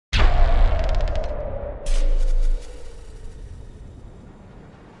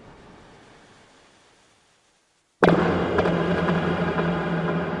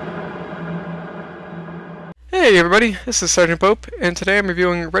Hey everybody, this is Sergeant Pope, and today I'm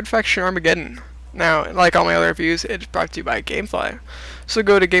reviewing Red Faction Armageddon. Now, like all my other reviews, it's brought to you by Gamefly. So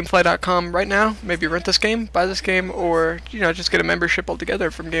go to Gamefly.com right now, maybe rent this game, buy this game, or just get a membership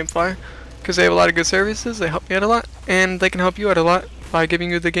altogether from Gamefly, because they have a lot of good services, they help me out a lot, and they can help you out a lot by giving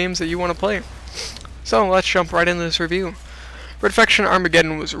you the games that you want to play. So let's jump right into this review. Red Faction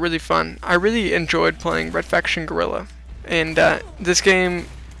Armageddon was really fun. I really enjoyed playing Red Faction Guerrilla, and this game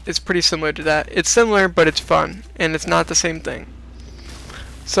is pretty similar to that. It's similar, but it's fun, and it's not the same thing.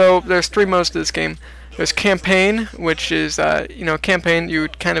 So there's three modes to this game. There's campaign, which is campaign you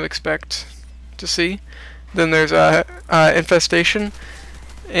would kind of expect to see. Then there's infestation,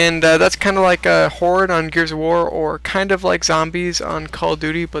 and that's kind of like a horde on Gears of War, or kind of like zombies on Call of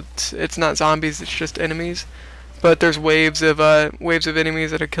Duty, but it's not zombies, it's just enemies. But there's waves of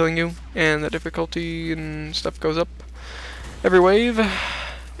enemies that are killing you, and the difficulty and stuff goes up every wave.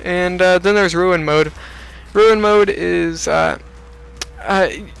 And then there's ruin mode. Ruin mode is like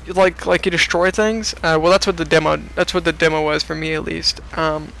you destroy things. Well, that's what the demo was for me, at least.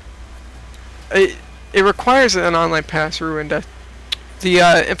 It requires an online pass. Ruin death.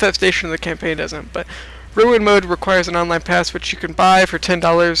 The infestation of the campaign doesn't, but ruin mode requires an online pass, which you can buy for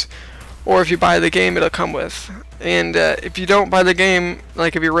 $10, or if you buy the game, it'll come with. And if you don't buy the game,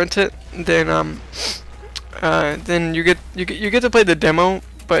 like if you rent it, then you get to play the demo.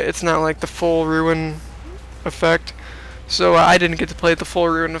 But it's not like the full ruin effect, so I didn't get to play the full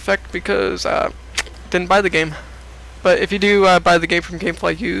ruin effect because didn't buy the game. But if you do buy the game from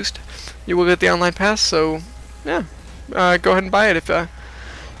Gamefly used, you will get the online pass. So yeah, go ahead and buy it if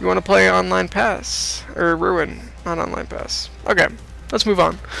you want to play online pass or ruin, not online pass. Okay, let's move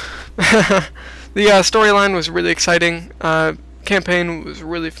on. The storyline was really exciting. Campaign was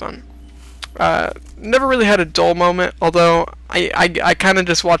really fun. Never really had a dull moment, although I kind of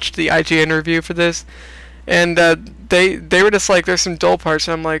just watched the IGN review for this, and they were just like, there's some dull parts,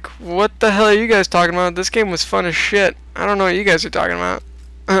 and I'm like, what the hell are you guys talking about? This game was fun as shit. I don't know what you guys are talking about.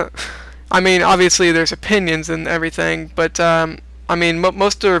 I mean, obviously there's opinions and everything, but I mean,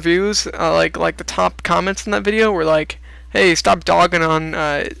 most of the reviews, like the top comments in that video were like, hey, stop dogging on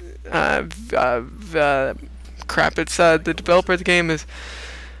crap. It's the developer of the game is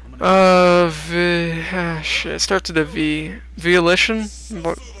shit, it starts with a V. Volition?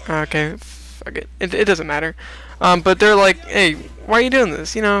 Okay, fuck it. It doesn't matter. But they're like, hey, why are you doing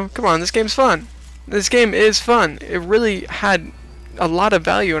this? Come on, this game's fun. This game is fun. It really had a lot of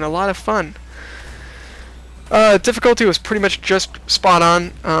value and a lot of fun. Difficulty was pretty much just spot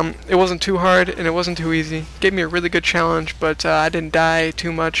on. It wasn't too hard and it wasn't too easy. Gave me a really good challenge, but I didn't die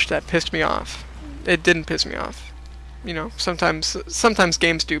too much. That pissed me off. It didn't piss me off. Sometimes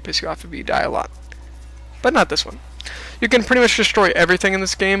games do piss you off if you die a lot, but not this one. You can pretty much destroy everything in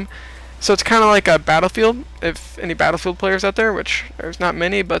this game, so it's kind of like a Battlefield. If any Battlefield players out there, which there's not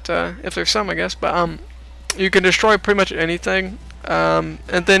many, but if there's some, I guess. But you can destroy pretty much anything, and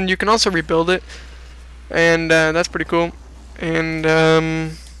then you can also rebuild it, and that's pretty cool. And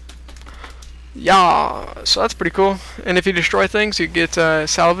yeah, so that's pretty cool. And if you destroy things, you get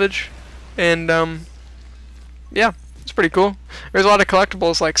salvage, and yeah. It's pretty cool. There's a lot of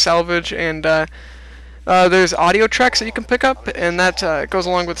collectibles like salvage, and there's audio tracks that you can pick up, and that goes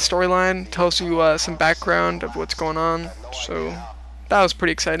along with the storyline, tells you some background of what's going on, so that was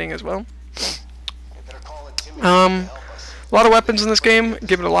pretty exciting as well. A lot of weapons in this game,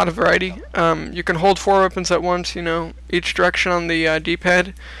 give it a lot of variety. You can hold 4 weapons at once, each direction on the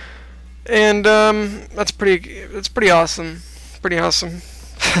D-pad, and that's pretty awesome. Pretty awesome.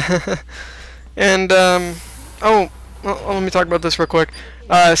 And oh, well, let me talk about this real quick.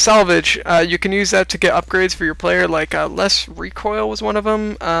 Salvage, you can use that to get upgrades for your player, like less recoil was one of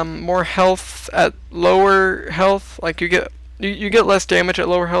them, more health at lower health, like you get less damage at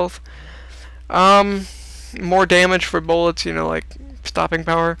lower health, more damage for bullets, like stopping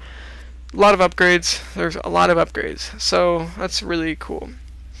power. A lot of upgrades. There's a lot of upgrades, so that's really cool.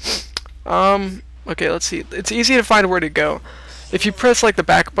 Okay, let's see. It's easy to find where to go. If you press like the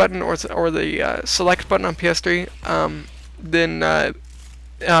back button or the select button on PS3, then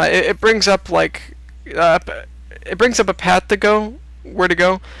it brings up like it brings up a path to go, where to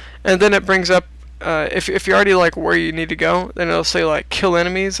go, and then it brings up if you're already like where you need to go, then it'll say like kill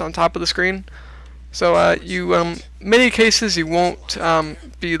enemies on top of the screen. So many cases you won't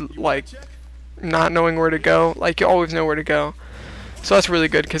be like not knowing where to go. Like you always know where to go. So that's really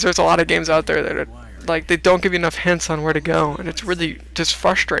good, because there's a lot of games out there that are like, they don't give you enough hints on where to go, and it's really just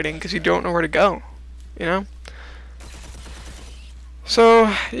frustrating because you don't know where to go,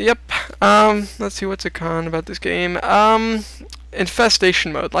 So, yep, let's see what's a con about this game.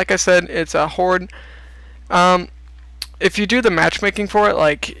 Infestation mode, like I said, it's a horde. If you do the matchmaking for it,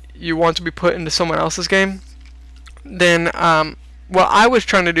 like you want to be put into someone else's game, then well, I was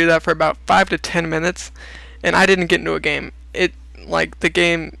trying to do that for about 5 to 10 minutes, and I didn't get into a game. Like the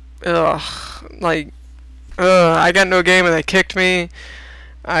game, I got into a game and they kicked me.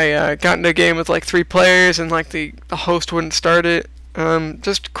 I got into a game with like 3 players and like the host wouldn't start it.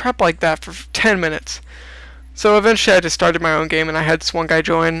 Just crap like that for 10 minutes. So eventually I just started my own game and I had this one guy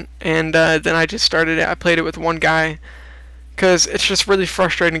join, and then I just started it. I played it with one guy because it's just really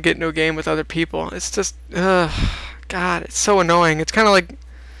frustrating to get into a game with other people. It's just, God, it's so annoying. It's kind of like,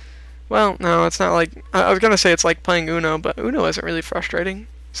 well, no, it's not like, I was going to say it's like playing Uno, but Uno isn't really frustrating.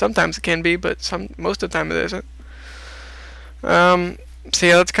 Sometimes it can be, but most of the time it isn't. So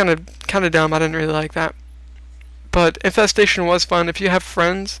yeah, that's kind of dumb. I didn't really like that. But Infestation was fun. If you have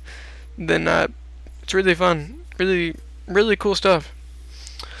friends, then it's really fun. Really, really cool stuff.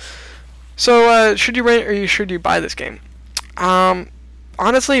 So should you rent or should you buy this game?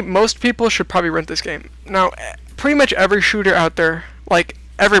 Honestly, most people should probably rent this game. Now, pretty much every shooter out there, like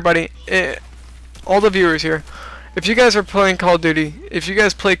everybody, all the viewers here, if you guys are playing Call of Duty, if you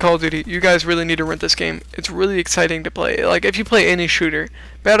guys play Call of Duty, you guys really need to rent this game. It's really exciting to play. Like, if you play any shooter,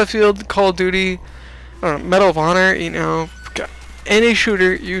 Battlefield, Call of Duty, Medal of Honor, you know, any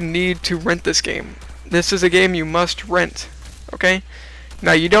shooter, you need to rent this game. This is a game you must rent, okay?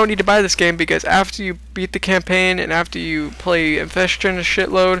 Now, you don't need to buy this game because after you beat the campaign and after you play Infestation a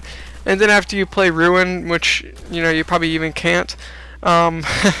shitload, and then after you play Ruin, which, you know, you probably even can't, then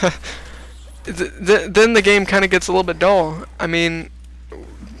the game kind of gets a little bit dull. I mean,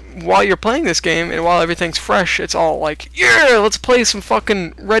 while you're playing this game and while everything's fresh, it's all like, yeah, let's play some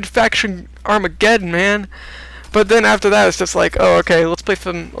fucking Red Faction Armageddon, man. But then after that, it's just like, oh, okay, let's play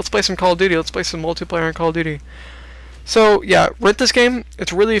some Call of Duty. Let's play some multiplayer in Call of Duty. So yeah, rent this game.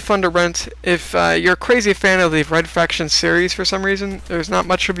 It's really fun to rent. If you're a crazy fan of the Red Faction series for some reason, there's not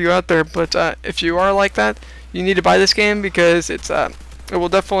much of you out there. But if you are like that, you need to buy this game because it will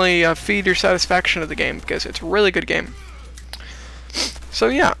definitely feed your satisfaction of the game because it's a really good game. So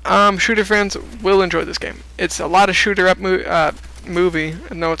yeah, shooter fans will enjoy this game. It's a lot of shooter up movie.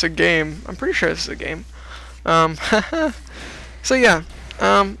 No, it's a game. I'm pretty sure this is a game. So yeah,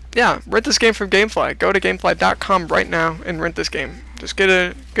 rent this game from GameFly. Go to GameFly.com right now and rent this game. Just get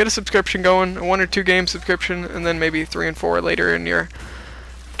a subscription going, a 1 or 2 game subscription, and then maybe 3 and 4 later in your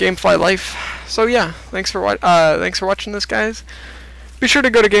GameFly life. So yeah, thanks for watching this, guys. Be sure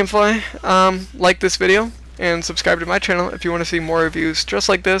to go to GameFly, like this video, and subscribe to my channel if you want to see more reviews just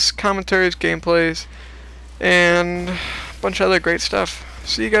like this, commentaries, gameplays, and a bunch of other great stuff.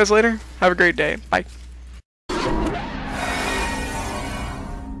 See you guys later. Have a great day. Bye.